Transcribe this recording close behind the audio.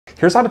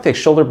Here's how to fix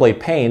shoulder blade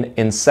pain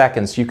in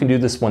seconds. You can do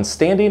this when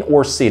standing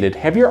or seated.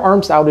 Have your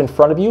arms out in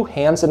front of you,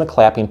 hands in a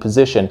clapping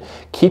position.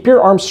 Keep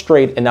your arms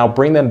straight and now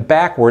bring them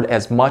backward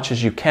as much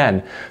as you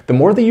can. The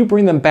more that you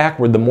bring them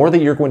backward, the more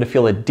that you're going to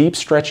feel a deep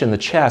stretch in the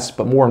chest,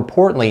 but more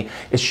importantly,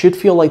 it should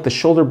feel like the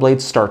shoulder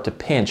blades start to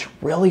pinch.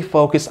 Really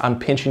focus on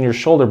pinching your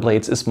shoulder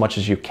blades as much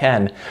as you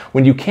can.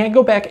 When you can't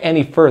go back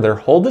any further,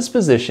 hold this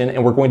position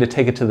and we're going to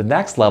take it to the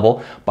next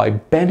level by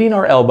bending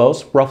our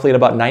elbows roughly at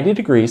about 90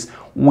 degrees,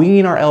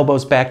 winging our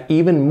elbows back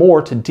even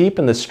more to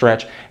deepen the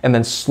stretch, and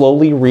then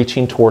slowly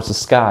reaching towards the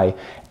sky.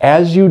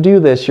 As you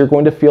do this, you're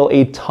going to feel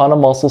a ton of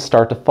muscles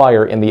start to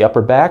fire in the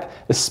upper back,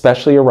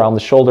 especially around the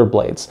shoulder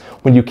blades.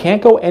 When you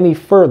can't go any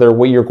further,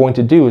 what you're going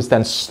to do is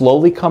then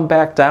slowly come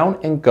back down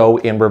and go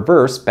in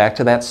reverse back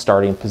to that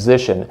starting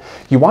position.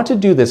 You want to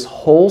do this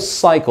whole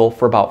cycle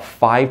for about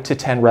 5 to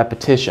 10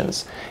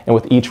 repetitions. And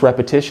with each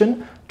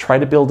repetition, try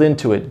to build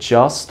into it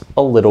just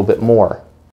a little bit more.